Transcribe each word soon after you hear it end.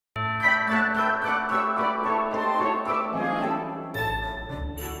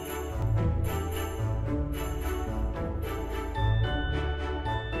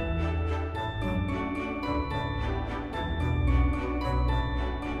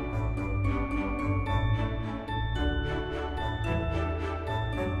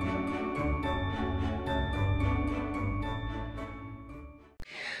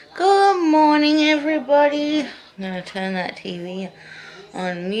morning, everybody. I'm gonna turn that TV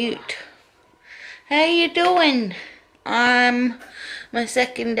on mute. How you doing? I'm my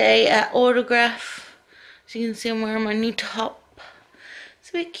second day at Autograph. As you can see, I'm wearing my new top. It's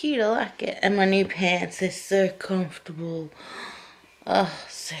a bit cute, I like it. And my new pants, they're so comfortable. Oh,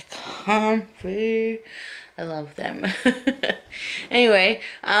 so comfy. I love them. Anyway,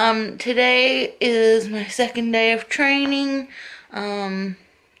 today is my second day of training.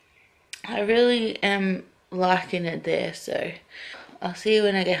 I really am liking it there, so I'll see you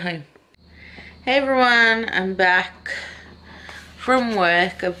when I get home. Hey everyone, I'm back from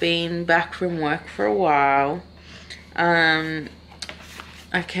work. I've been back from work for a while. I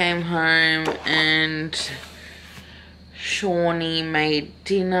came home and Shawnee made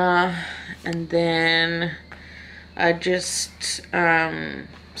dinner, and then I just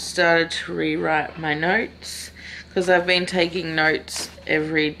started to rewrite my notes, because I've been taking notes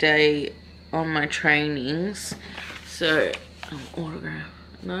every day on my trainings. So, autograph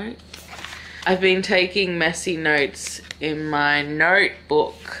notes. I've been taking messy notes in my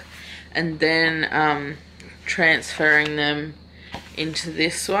notebook and then transferring them into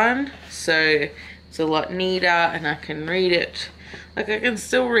this one. So it's a lot neater and I can read it. Like, I can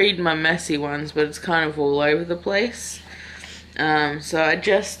still read my messy ones, but it's kind of all over the place. So I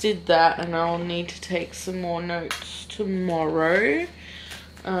just did that, and I'll need to take some more notes tomorrow.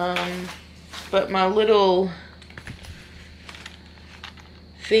 But my little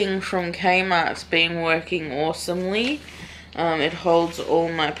thing from Kmart's been working awesomely. It holds all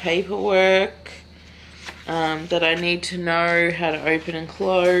my paperwork that I need to know how to open and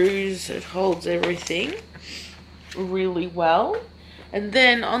close. It holds everything really well. And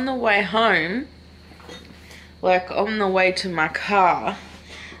then on the way home, like on the way to my car,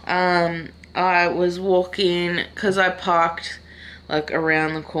 I was walking, because I parked like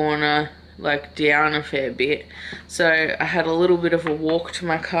around the corner, like down a fair bit, so I had a little bit of a walk to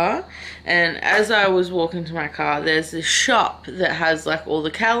my car. And as I was walking to my car, there's this shop that has like all the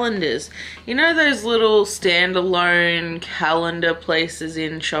calendars, you know, those little standalone calendar places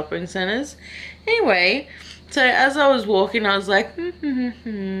in shopping centers. Anyway, so as I was walking, I was like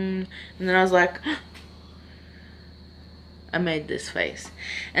and then I was like I made this face,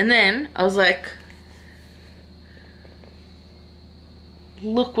 and then I was like,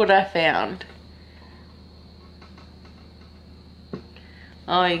 look what I found.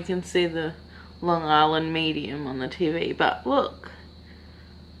 Oh, you can see the Long Island medium on the TV, but look.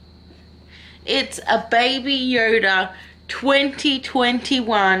 It's a Baby Yoda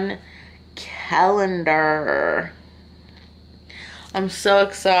 2021 calendar. I'm so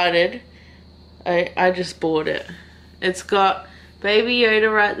excited. I just bought it. It's got Baby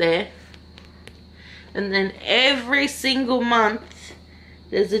Yoda right there. And then every single month,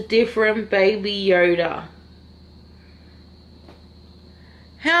 there's a different Baby Yoda.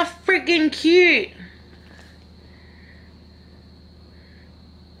 How freaking cute.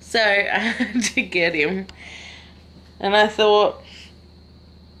 So I had to get him. And I thought,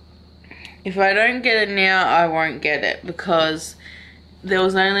 if I don't get it now, I won't get it, because there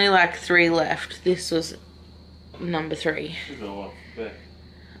was only like 3 left. This was number 3.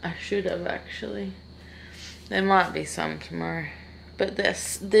 I should have actually. There might be some tomorrow. But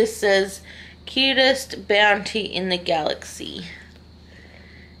this says cutest bounty in the galaxy.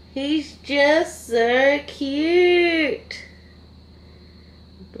 He's just so cute.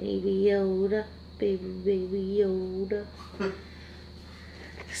 Baby Yoda, baby Yoda.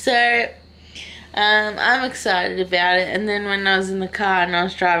 So I'm excited about it. And then when I was in the car and I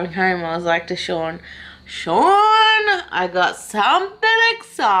was driving home, I was like to Sean, I got something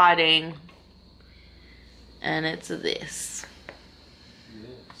exciting. And it's this.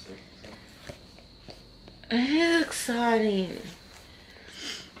 It's exciting.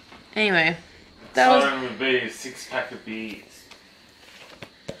 Anyway, that would be a 6-pack of beers.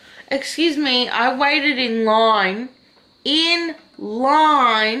 Excuse me, I waited in line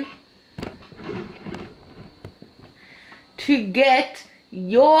to get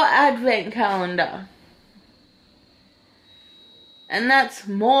your advent calendar. And that's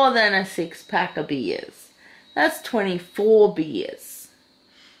more than a 6-pack of beers. That's 24 beers.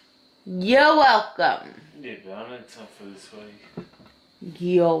 You're welcome. Yeah, but I need some for this week.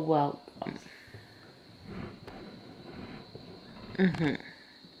 You're welcome.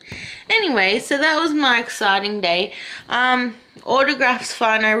 Anyway, so that was my exciting day. Autograph's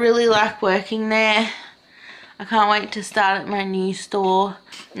fun. I really like working there. I can't wait to start at my new store.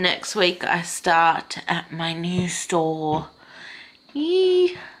 Next week I start at my new store.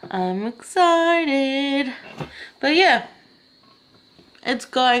 Yee, I'm excited. But yeah, It's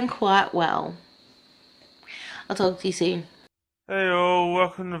going quite well. I'll talk to you soon. Hey all,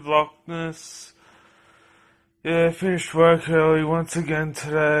 welcome to VLOGMAS. Yeah, finished work early once again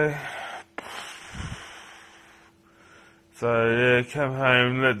today. So yeah, come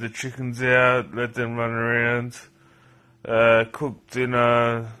home, let the chickens out, let them run around. Cooked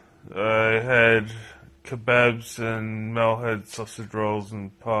dinner. I had kebabs and Mel had sausage rolls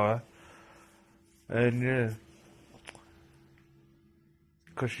and pie. And yeah,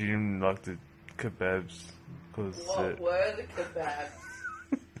 because she didn't like the kebabs. What were the kebabs?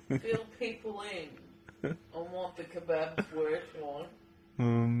 Fill people in on what the kebabs were,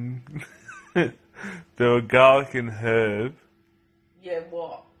 Sean. There were garlic and herb. Yeah,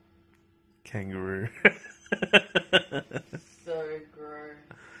 what? Kangaroo. So gross.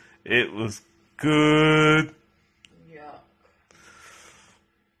 It was good. Yuck.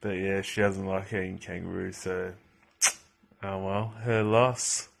 But yeah, she doesn't like eating kangaroo, so oh well, her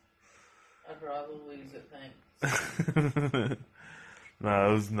loss. I'd rather lose it, thanks. No,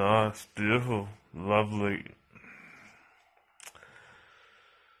 it was nice, beautiful, lovely.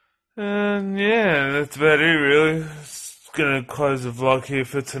 And yeah, that's about it really. Just gonna close the vlog here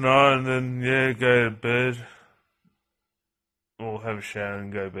for tonight and then yeah, go to bed. Or have a shower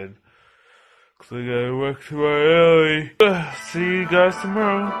and go to bed. Cause I gotta work tomorrow early. See you guys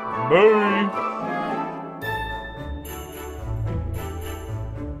tomorrow. Bye!